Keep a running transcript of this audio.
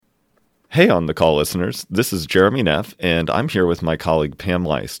Hey, On the Call listeners, this is Jeremy Neff, and I'm here with my colleague Pam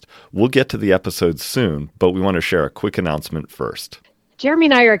Leist. We'll get to the episode soon, but we want to share a quick announcement first. Jeremy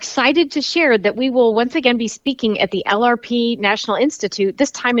and I are excited to share that we will once again be speaking at the LRP National Institute,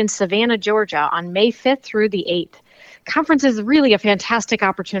 this time in Savannah, Georgia, on May 5th through the 8th. Conference is really a fantastic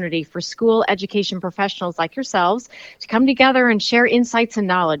opportunity for school education professionals like yourselves to come together and share insights and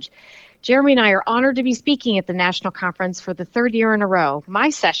knowledge. Jeremy and I are honored to be speaking at the national conference for the third year in a row. My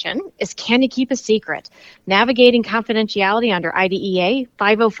session is Can You Keep a Secret? Navigating Confidentiality under IDEA,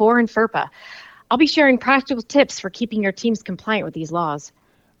 504, and FERPA. I'll be sharing practical tips for keeping your teams compliant with these laws.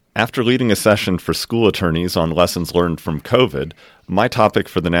 After leading a session for school attorneys on lessons learned from COVID, my topic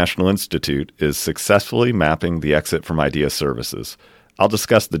for the National Institute is successfully mapping the exit from IDEA services. I'll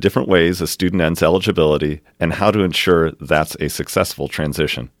discuss the different ways a student ends eligibility and how to ensure that's a successful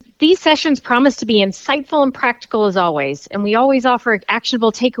transition. These sessions promise to be insightful and practical as always, and we always offer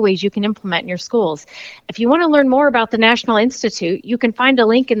actionable takeaways you can implement in your schools. If you want to learn more about the National Institute, you can find a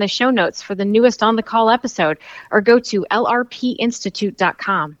link in the show notes for the newest On the Call episode, or go to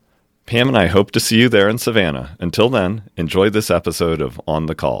lrpinstitute.com. Pam and I hope to see you there in Savannah. Until then, enjoy this episode of On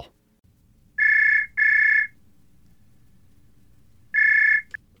the Call.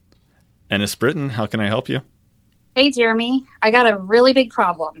 Ennis Britton, how can I help you? Hey, Jeremy. I got a really big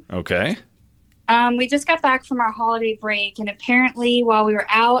problem. Okay. We just got back from our holiday break, and apparently while we were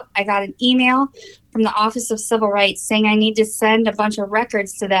out, I got an email from the Office of Civil Rights saying I need to send a bunch of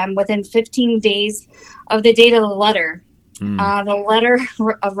records to them within 15 days of the date of the letter. The letter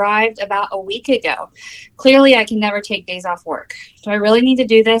arrived about a week ago. Clearly, I can never take days off work. Do I really need to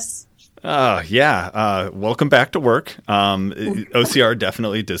do this? Welcome back to work. OCR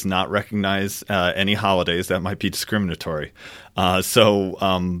definitely does not recognize any holidays that might be discriminatory.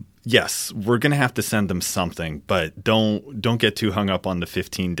 Yes, we're going to have to send them something, but don't get too hung up on the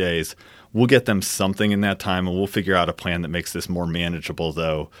 15 days. We'll get them something in that time, and we'll figure out a plan that makes this more manageable,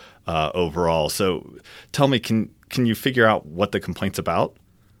 though, overall. So tell me, can you figure out what the complaint's about?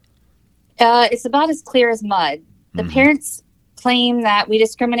 It's about as clear as mud. The parents claim that we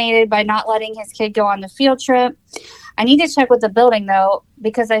discriminated by not letting his kid go on the field trip. I need to check with the building, though,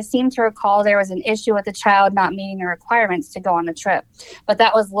 because I seem to recall there was an issue with the child not meeting the requirements to go on the trip. But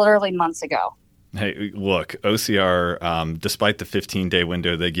that was literally months ago. Hey, look, OCR, despite the 15-day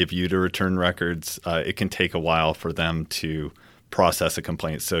window they give you to return records, it can take a while for them to process a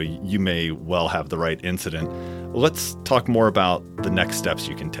complaint, so you may well have the right incident. Let's talk more about the next steps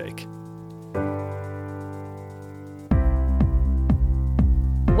you can take.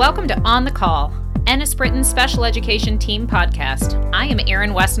 Welcome to On the Call, Ennis Britton's Special Education Team podcast. I am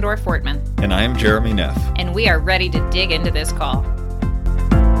Erin Westendorf-Fortman. And I am Jeremy Neff. And we are ready to dig into this call.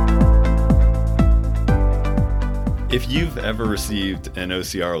 If you've ever received an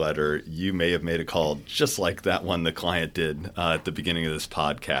OCR letter, you may have made a call just like that one the client did at the beginning of this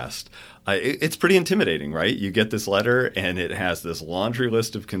podcast. It's pretty intimidating, right? You get this letter and it has this laundry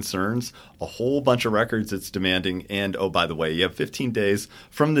list of concerns, a whole bunch of records it's demanding, and oh, by the way, you have 15 days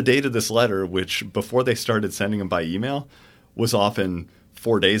from the date of this letter, which before they started sending them by email was often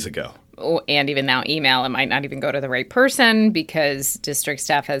 4 days ago. Oh, and even now email, it might not even go to the right person because district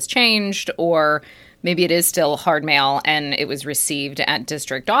staff has changed, or maybe it is still hard mail and it was received at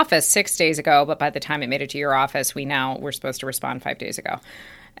district office 6 days ago, but by the time it made it to your office, we're supposed to respond 5 days ago.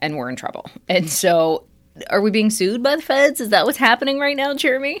 And we're in trouble. And so are we being sued by the feds? Is that what's happening right now,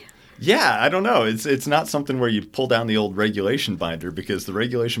 Jeremy? Yeah, I don't know. It's not something where you pull down the old regulation binder, because the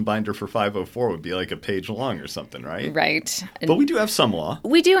regulation binder for 504 would be like a page long or something, right? Right. But we do have some law.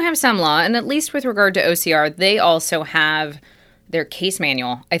 We do have some law. And at least with regard to OCR, they also have their case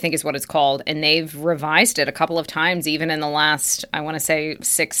manual, I think is what it's called. And they've revised it a couple of times, even in the last, I want to say,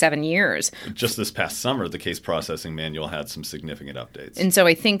 6-7 years. Just this past summer, the case processing manual had some significant updates. And so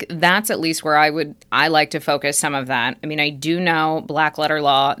I think that's at least where I like to focus some of that. I mean, I do know black letter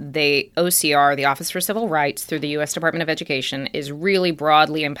law, OCR, the Office for Civil Rights, through the U.S. Department of Education, is really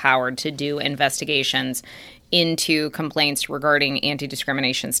broadly empowered to do investigations into complaints regarding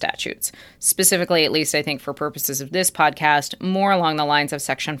anti-discrimination statutes. Specifically, at least I think for purposes of this podcast, more along the lines of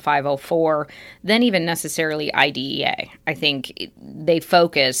Section 504 than even necessarily IDEA. I think they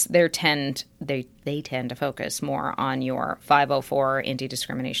tend to focus more on your 504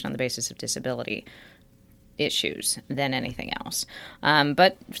 anti-discrimination on the basis of disability issues than anything else.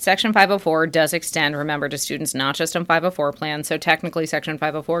 But Section 504 does extend, remember, to students not just on 504 plans. So technically Section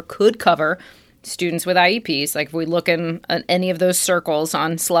 504 could cover students with IEPs, like if we look in any of those circles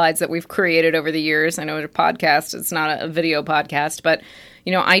on slides that we've created over the years, I know it's a podcast, it's not a video podcast, but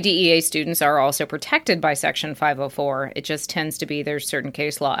IDEA students are also protected by Section 504. It just tends to be there's certain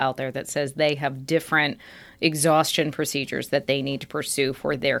case law out there that says they have different exhaustion procedures that they need to pursue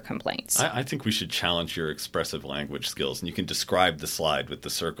for their complaints. I think we should challenge your expressive language skills, and you can describe the slide with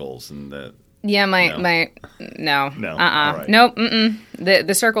the circles and the... Yeah, no. Right. Nope.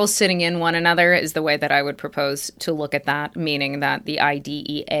 The circles sitting in one another is the way that I would propose to look at that, meaning that the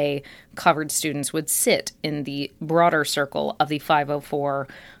IDEA covered students would sit in the broader circle of the 504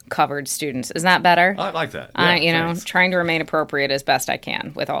 covered students. Is that better? I like that. Yeah, trying to remain appropriate as best I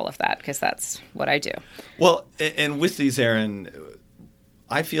can with all of that, because that's what I do. Well, and with these, Erin,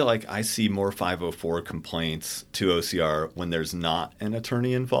 I feel like I see more 504 complaints to OCR when there's not an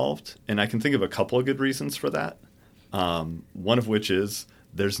attorney involved. And I can think of a couple of good reasons for that. One of which is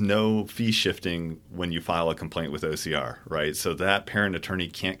there's no fee shifting when you file a complaint with OCR, right? So that parent attorney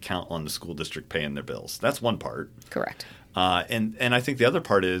can't count on the school district paying their bills. That's one part. Correct. And I think the other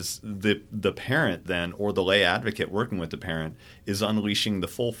part is the parent then, or the lay advocate working with the parent, is unleashing the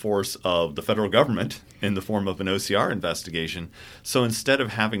full force of the federal government in the form of an OCR investigation. So instead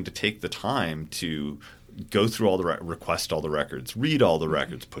of having to take the time to go through all the request all the records, read all the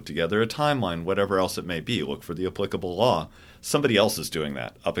records, put together a timeline, whatever else it may be, look for the applicable law, somebody else is doing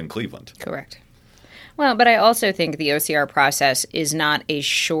that up in Cleveland. Correct. Well, but I also think the OCR process is not a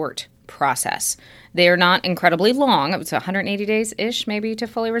short process. They are not incredibly long. It's 180 days-ish, maybe, to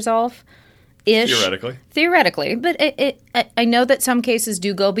fully resolve. Theoretically. But I know that some cases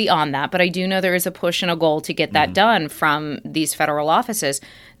do go beyond that, but I do know there is a push and a goal to get that done from these federal offices.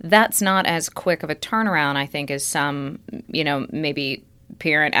 That's not as quick of a turnaround, I think, as some, maybe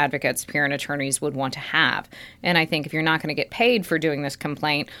parent advocates, parent attorneys would want to have. And I think if you're not going to get paid for doing this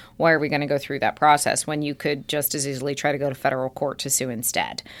complaint, why are we going to go through that process when you could just as easily try to go to federal court to sue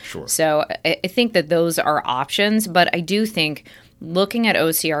instead? Sure. So I think that those are options, but I do think looking at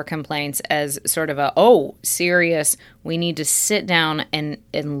OCR complaints as sort of serious, we need to sit down and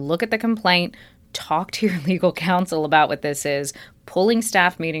look at the complaint, talk to your legal counsel about what this is, pulling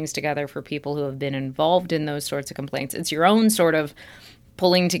staff meetings together for people who have been involved in those sorts of complaints. It's your own sort of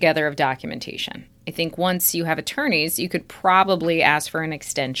pulling together of documentation. I think once you have attorneys, you could probably ask for an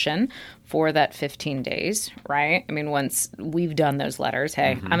extension for that 15 days, right? I mean, once we've done those letters,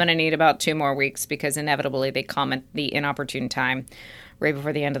 hey, I'm going to need about 2 more weeks because inevitably they come at the inopportune time, right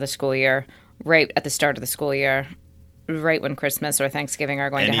before the end of the school year, right at the start of the school year, right when Christmas or Thanksgiving are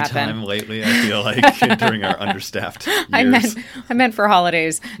going to happen. Anytime lately, I feel like, during our understaffed years. I meant for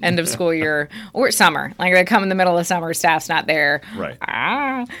holidays, end of school year, or summer. Like they come in the middle of summer, staff's not there.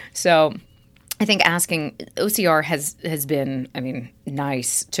 Right. So I think asking OCR has been,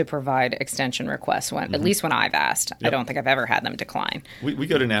 nice to provide extension requests at least when I've asked. Yep. I don't think I've ever had them decline. We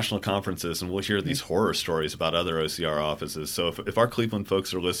go to national conferences and we'll hear these horror stories about other OCR offices. So if our Cleveland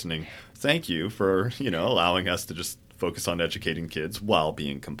folks are listening, thank you for, allowing us to just focus on educating kids while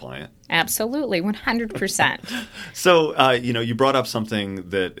being compliant. Absolutely, 100%. So, you brought up something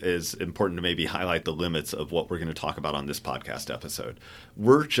that is important to maybe highlight the limits of what we're going to talk about on this podcast episode.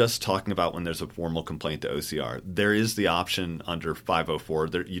 We're just talking about when there's a formal complaint to OCR. There is the option under 504.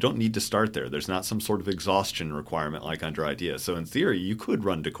 You don't need to start there. There's not some sort of exhaustion requirement like under IDEA. So in theory, you could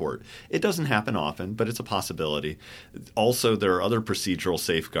run to court. It doesn't happen often, but it's a possibility. Also, there are other procedural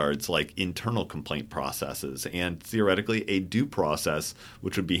safeguards like internal complaint processes and theoretically a due process,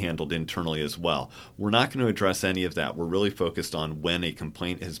 which would be handled internally as well. We're not going to address any of that. We're really focused on when a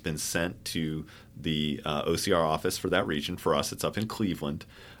complaint has been sent to the OCR office for that region. For us, it's up in Cleveland.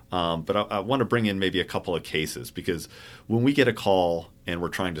 But I want to bring in maybe a couple of cases because when we get a call and we're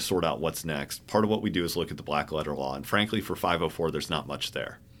trying to sort out what's next, part of what we do is look at the black letter law. And frankly, for 504, there's not much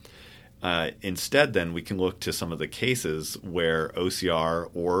there. Instead, then, we can look to some of the cases where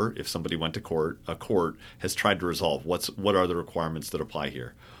OCR, or if somebody went to court, a court has tried to resolve what are the requirements that apply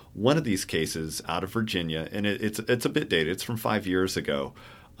here. One of these cases out of Virginia, and it's a bit dated, it's from 5 years ago,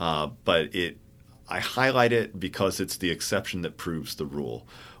 but I highlight it because it's the exception that proves the rule.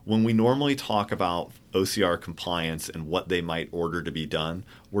 When we normally talk about OCR compliance and what they might order to be done,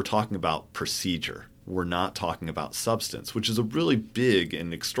 we're talking about procedure. We're not talking about substance, which is a really big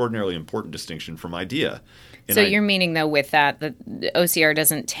and extraordinarily important distinction from IDEA. And so you're meaning, though, with that the OCR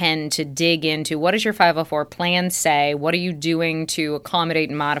doesn't tend to dig into what does your 504 plan say? What are you doing to accommodate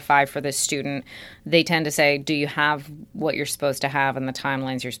and modify for this student? They tend to say, do you have what you're supposed to have and the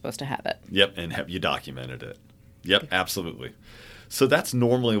timelines you're supposed to have it? Yep, and have you documented it? Yep, absolutely. So that's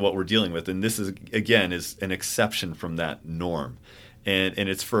normally what we're dealing with, and this is, again, is an exception from that norm. And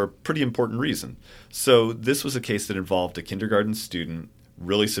it's for a pretty important reason. So this was a case that involved a kindergarten student,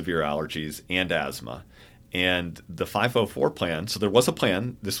 really severe allergies and asthma. And the 504 plan, so there was a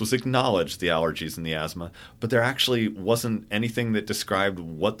plan, this was acknowledged, the allergies and the asthma, but there actually wasn't anything that described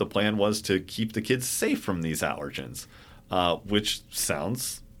what the plan was to keep the kids safe from these allergens, which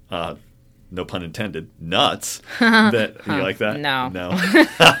sounds, no pun intended, nuts. You like that? No.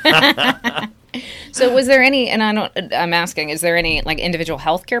 So was there any, and I'm asking, is there any like individual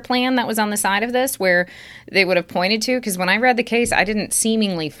healthcare plan that was on the side of this where they would have pointed to? Because when I read the case, I didn't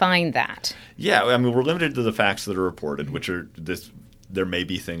seemingly find that. Yeah, I mean, we're limited to the facts that are reported, which are this. There may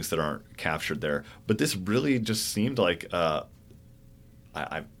be things that aren't captured there, but this really just seemed like,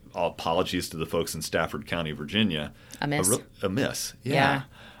 apologies to the folks in Stafford County, Virginia. A miss. A miss, yeah.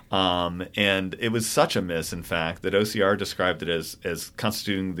 And it was such a miss, in fact, that OCR described it as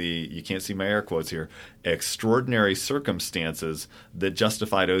constituting you can't see my air quotes here, extraordinary circumstances that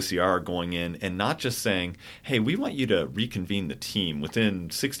justified OCR going in and not just saying, hey, we want you to reconvene the team within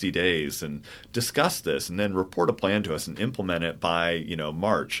 60 days and discuss this and then report a plan to us and implement it by,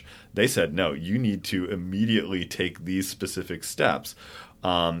 March. They said, no, you need to immediately take these specific steps.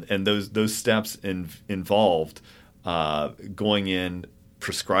 And those steps involved going in,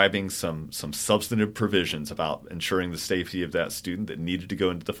 prescribing some substantive provisions about ensuring the safety of that student that needed to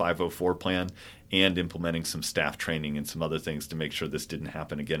go into the 504 plan, and implementing some staff training and some other things to make sure this didn't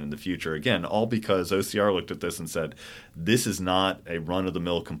happen again in the future. Again, all because OCR looked at this and said, this is not a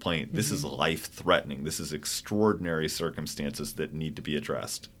run-of-the-mill complaint. This is life-threatening. This is extraordinary circumstances that need to be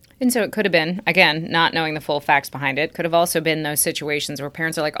addressed. And so it could have been, again, not knowing the full facts behind it, could have also been those situations where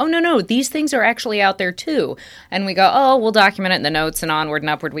parents are like, oh, no, these things are actually out there too. And we go, oh, we'll document it in the notes, and onward and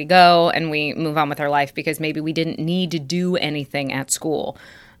upward we go, and we move on with our life because maybe we didn't need to do anything at school.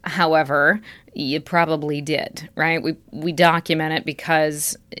 However, you probably did, right? We document it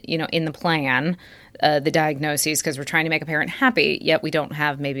because, in the plan, the diagnoses, because we're trying to make a parent happy, yet we don't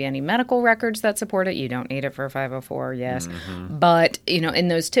have maybe any medical records that support it. You don't need it for a 504, yes. Mm-hmm. But, in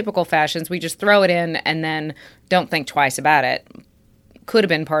those typical fashions, we just throw it in and then don't think twice about it. Could have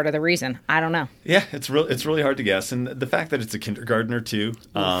been part of the reason. I don't know. Yeah, it's really hard to guess. And the fact that it's a kindergartner too,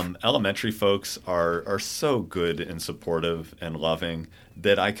 elementary folks are so good and supportive and loving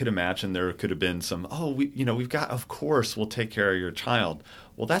that I could imagine there could have been some, we've got, of course, we'll take care of your child.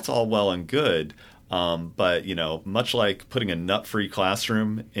 Well, that's all well and good. But, much like putting a nut-free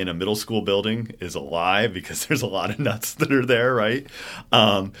classroom in a middle school building is a lie because there's a lot of nuts that are there, right?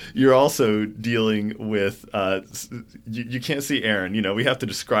 You're also dealing with you can't see Erin. We have to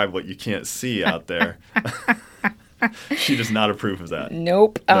describe what you can't see out there. She does not approve of that.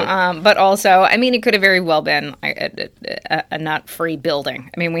 Nope. But also, it could have very well been a nut-free building.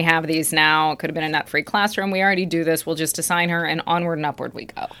 We have these now. It could have been a nut-free classroom. We already do this. We'll just assign her, and onward and upward we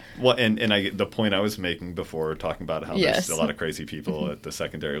go. Well, and the point I was making before, talking about how there's a lot of crazy people at the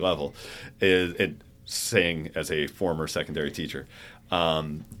secondary level, is it saying as a former secondary teacher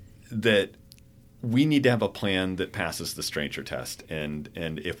that we need to have a plan that passes the stranger test. And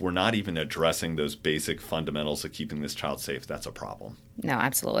if we're not even addressing those basic fundamentals of keeping this child safe, that's a problem. No,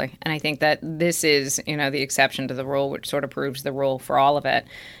 absolutely. And I think that this is, the exception to the rule, which sort of proves the rule for all of it.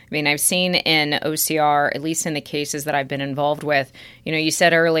 I've seen in OCR, at least in the cases that I've been involved with, you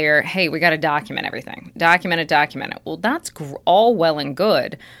said earlier, hey, we got to document everything. Document it. Well, that's all well and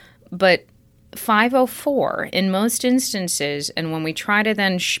good. But 504 in most instances, and when we try to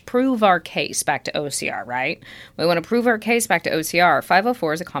then prove our case back to OCR, right? We want to prove our case back to OCR.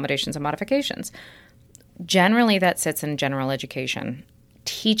 504 is accommodations and modifications. Generally, that sits in general education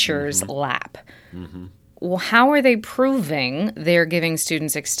teachers' lap. Mm-hmm. Well, how are they proving they're giving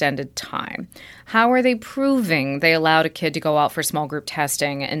students extended time? How are they proving they allowed a kid to go out for small group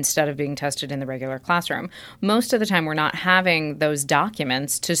testing instead of being tested in the regular classroom? Most of the time, we're not having those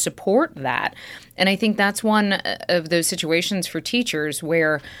documents to support that. And I think that's one of those situations for teachers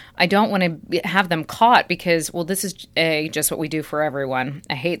where I don't want to have them caught because, well, this is just what we do for everyone.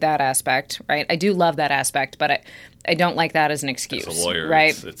 I hate that aspect, right? I do love that aspect, but I don't like that as an excuse. As a lawyer,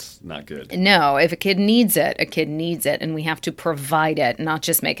 right? It's not good. No, if a kid needs it, and we have to provide it, not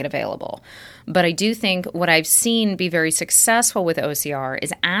just make it available. But I do think what I've seen be very successful with OCR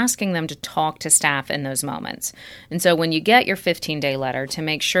is asking them to talk to staff in those moments. And so when you get your 15-day letter, to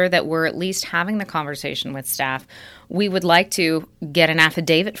make sure that we're at least having the conversation with staff, we would like to get an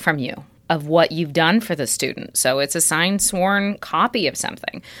affidavit from you of what you've done for the student. So it's a signed, sworn copy of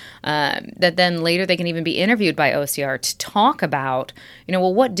something that then later they can even be interviewed by OCR to talk about,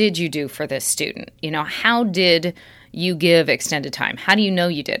 well, what did you do for this student? How did you give extended time. How do you know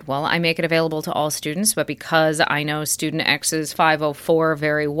you did? Well, I make it available to all students, but because I know student X's 504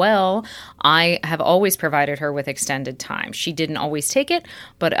 very well, I have always provided her with extended time. She didn't always take it,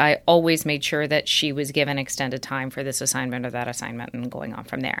 but I always made sure that she was given extended time for this assignment or that assignment and going on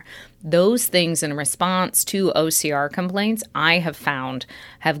from there. Those things in response to OCR complaints, I have found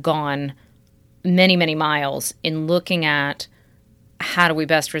have gone many, many miles in looking at how do we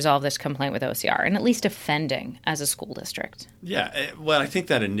best resolve this complaint with OCR and at least offending as a school district. Yeah, well, I think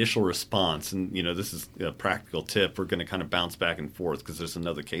that initial response, and this is a practical tip, we're going to kind of bounce back and forth because there's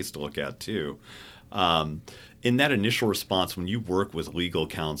another case to look at too. In that initial response, when you work with legal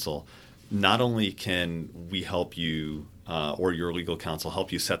counsel, not only can we help you or your legal counsel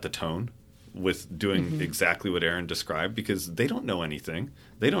help you set the tone with doing exactly what Erin described, because they don't know anything.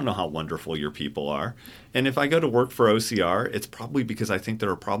 They don't know how wonderful your people are. And if I go to work for OCR, it's probably because I think there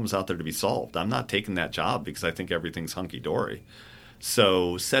are problems out there to be solved. I'm not taking that job because I think everything's hunky-dory.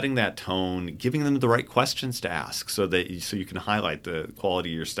 So setting that tone, giving them the right questions to ask so you can highlight the quality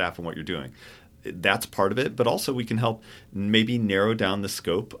of your staff and what you're doing. That's part of it, but also we can help maybe narrow down the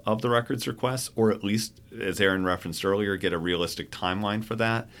scope of the records request, or at least, as Erin referenced earlier, get a realistic timeline for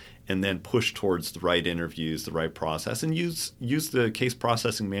that, and then push towards the right interviews, the right process, and use the case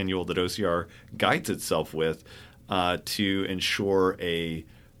processing manual that OCR guides itself with to ensure a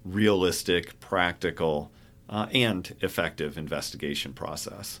realistic, practical, and effective investigation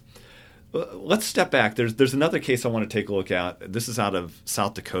process. Let's step back. There's another case I want to take a look at. This is out of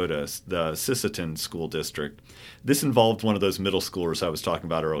South Dakota, the Sisseton School District. This involved one of those middle schoolers I was talking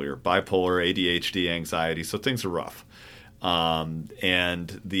about earlier, bipolar, ADHD, anxiety, so things are rough.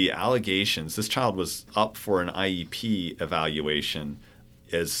 And the allegations, this child was up for an IEP evaluation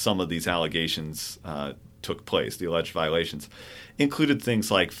as some of these allegations took place, the alleged violations, included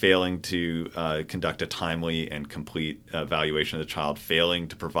things like failing to conduct a timely and complete evaluation of the child, failing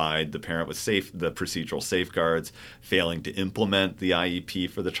to provide the parent with the procedural safeguards, failing to implement the IEP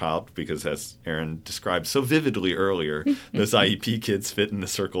for the child, because as Erin described so vividly earlier, those IEP kids fit in the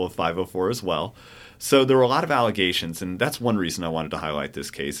circle of 504 as well. So there were a lot of allegations, and that's one reason I wanted to highlight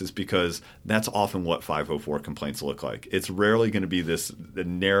this case, is because that's often what 504 complaints look like. It's rarely going to be this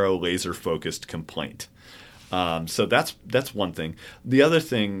narrow, laser-focused complaint. So that's one thing. The other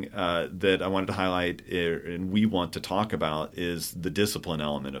thing that I wanted to highlight and we want to talk about is the discipline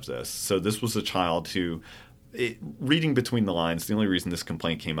element of this. So this was a child who, reading between the lines, the only reason this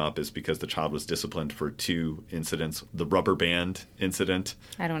complaint came up is because the child was disciplined for 2 incidents. The rubber band incident.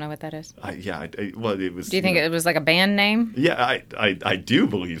 I don't know what that is. Well, it was. Do you think it was like a band name? Yeah, I do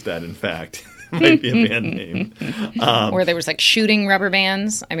believe that, in fact. Might be a band name. Or there was like shooting rubber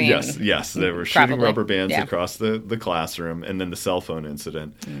bands. I mean, yes, they were shooting rubber bands across the classroom, and then the cell phone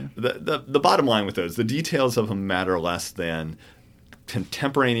incident. The bottom line with those, the details of them matter less than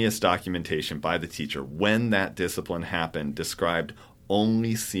contemporaneous documentation by the teacher when that discipline happened described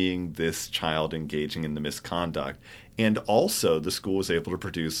only seeing this child engaging in the misconduct. And also the school was able to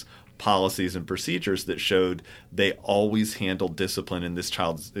produce policies and procedures that showed they always handled discipline in this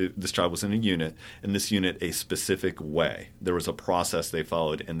child was in a unit, in this unit a specific way. There was a process they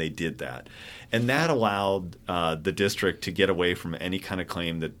followed, and they did that. And that allowed the district to get away from any kind of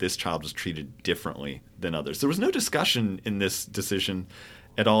claim that this child was treated differently than others. There was no discussion in this decision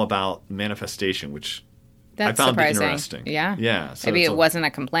at all about manifestation, which that's I found surprising. Interesting. Yeah. So maybe it wasn't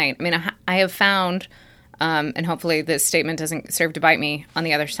a complaint. I mean, I have found, and hopefully this statement doesn't serve to bite me on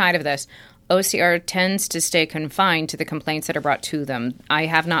the other side of this, OCR tends to stay confined to the complaints that are brought to them. I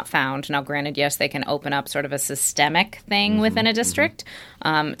have not found, now granted, yes, they can open up sort of a systemic thing within a district.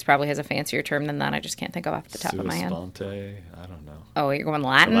 It probably has a fancier term than that. I just can't think of off the top of my head. I don't know. Oh, you're going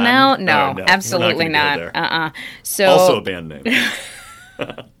Latin now? No, no, absolutely not. So also a band name.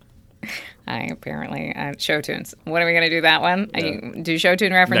 Apparently show tunes. When are we going to do that one? Yeah. Do show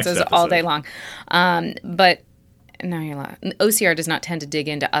tune references all day long. But no, you're not. OCR does not tend to dig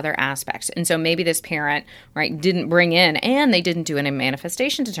into other aspects. And so maybe this parent, right, didn't bring in, and they didn't do any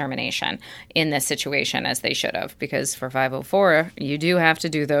manifestation determination in this situation as they should have, because for 504, you do have to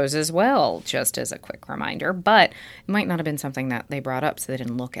do those as well, just as a quick reminder. But it might not have been something that they brought up, so they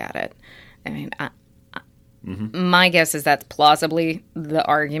didn't look at it. I mean, my guess is that's plausibly the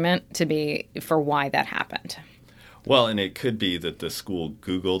argument to be for why that happened. Well, and it could be that the school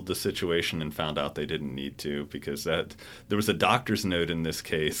Googled the situation and found out they didn't need to, because there was a doctor's note in this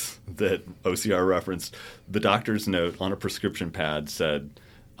case that OCR referenced. The doctor's note on a prescription pad said,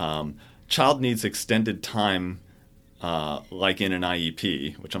 child needs extended time like in an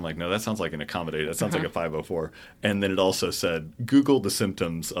IEP, which I'm like, no, that sounds like an accommodator. That sounds like a 504. And then it also said, Google the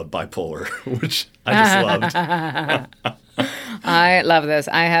symptoms of bipolar, which I just loved. I love this.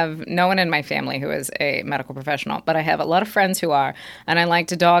 I have no one in my family who is a medical professional, but I have a lot of friends who are, and I like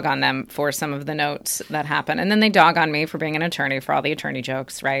to dog on them for some of the notes that happen. And then they dog on me for being an attorney, for all the attorney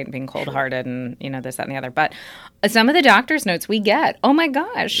jokes, right? Being cold-hearted and, this, that, and the other. But some of the doctor's notes we get, oh my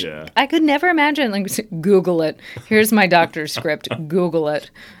gosh, I could never imagine, like, Google it. Here's my doctor's script, Google it.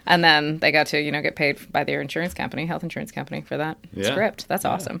 And then they got to, get paid by their insurance company, health insurance company, for that script. That's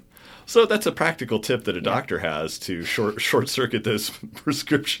awesome. So that's a practical tip that a doctor has to short circuit those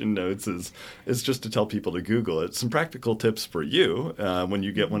prescription notes is just to tell people to Google it. Some practical tips for you when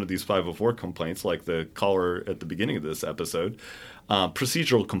you get one of these 504 complaints like the caller at the beginning of this episode.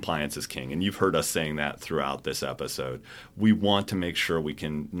 Procedural compliance is king, and you've heard us saying that throughout this episode. We want to make sure we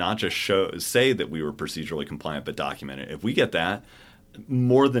can not just say that we were procedurally compliant, but document it. If we get that,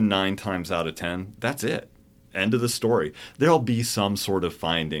 more than 9 times out of 10, that's it. End of the story. There'll be some sort of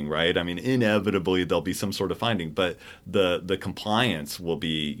finding, right? I mean, inevitably there'll be some sort of finding, but the compliance will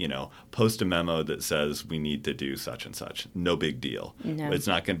be, post a memo that says we need to do such and such. No big deal. No. It's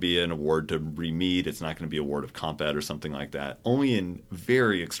not going to be an award to remeet. It's not going to be an award of comp ed or something like that. Only in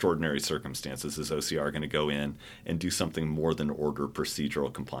very extraordinary circumstances is OCR going to go in and do something more than order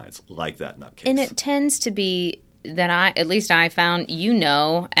procedural compliance like that nutcase. And it tends to be that I found,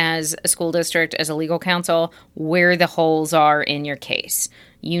 as a school district, as a legal counsel, where the holes are in your case.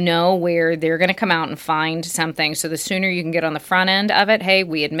 Where they're going to come out and find something. So the sooner you can get on the front end of it, hey,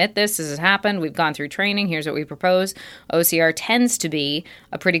 we admit this has happened. We've gone through training. Here's what we propose. OCR tends to be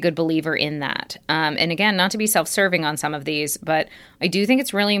a pretty good believer in that. And again, not to be self-serving on some of these, but I do think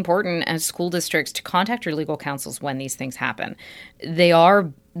it's really important as school districts to contact your legal counsels when these things happen. They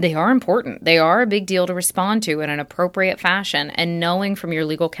are important. They are a big deal to respond to in an appropriate fashion, and knowing from your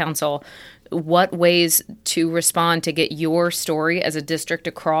legal counsel what ways to respond to get your story as a district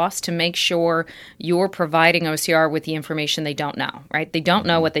across to make sure you're providing OCR with the information they don't know, right? They don't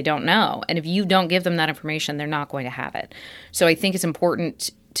know what they don't know. And if you don't give them that information, they're not going to have it. So I think it's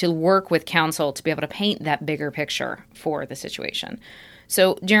important to work with counsel to be able to paint that bigger picture for the situation.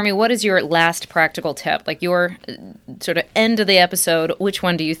 So, Jeremy, what is your last practical tip? Like your sort of end of the episode, which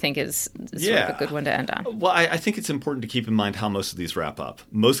one do you think is sort of a good one to end on? Well, I think it's important to keep in mind how most of these wrap up.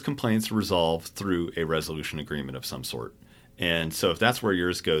 Most complaints resolve through a resolution agreement of some sort. And so if that's where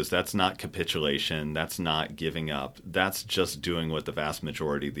yours goes, that's not capitulation, that's not giving up, that's just doing what the vast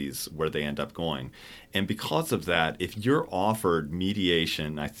majority of these, where they end up going. And because of that, if you're offered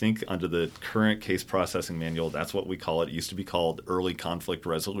mediation, I think under the current case processing manual, that's what we call it. It used to be called early conflict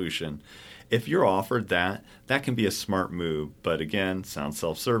resolution. If you're offered that, that can be a smart move. But again, sounds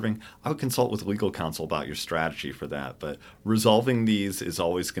self-serving. I would consult with legal counsel about your strategy for that. But resolving these is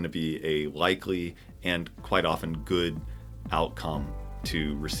always going to be a likely and quite often good outcome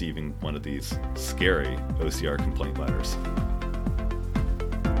to receiving one of these scary OCR complaint letters.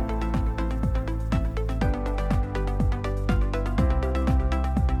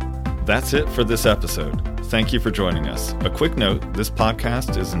 That's it for this episode. Thank you for joining us. A quick note, this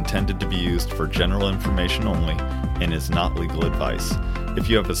podcast is intended to be used for general information only and is not legal advice. If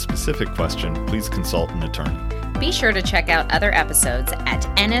you have a specific question, please consult an attorney. Be sure to check out other episodes at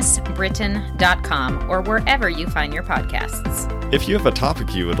ennisbritton.com or wherever you find your podcasts. If you have a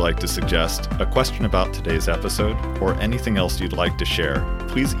topic you would like to suggest, a question about today's episode, or anything else you'd like to share,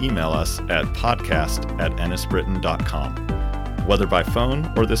 please email us at podcast@ennisbritton.com. Whether by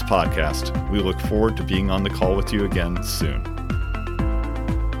phone or this podcast, we look forward to being on the call with you again soon.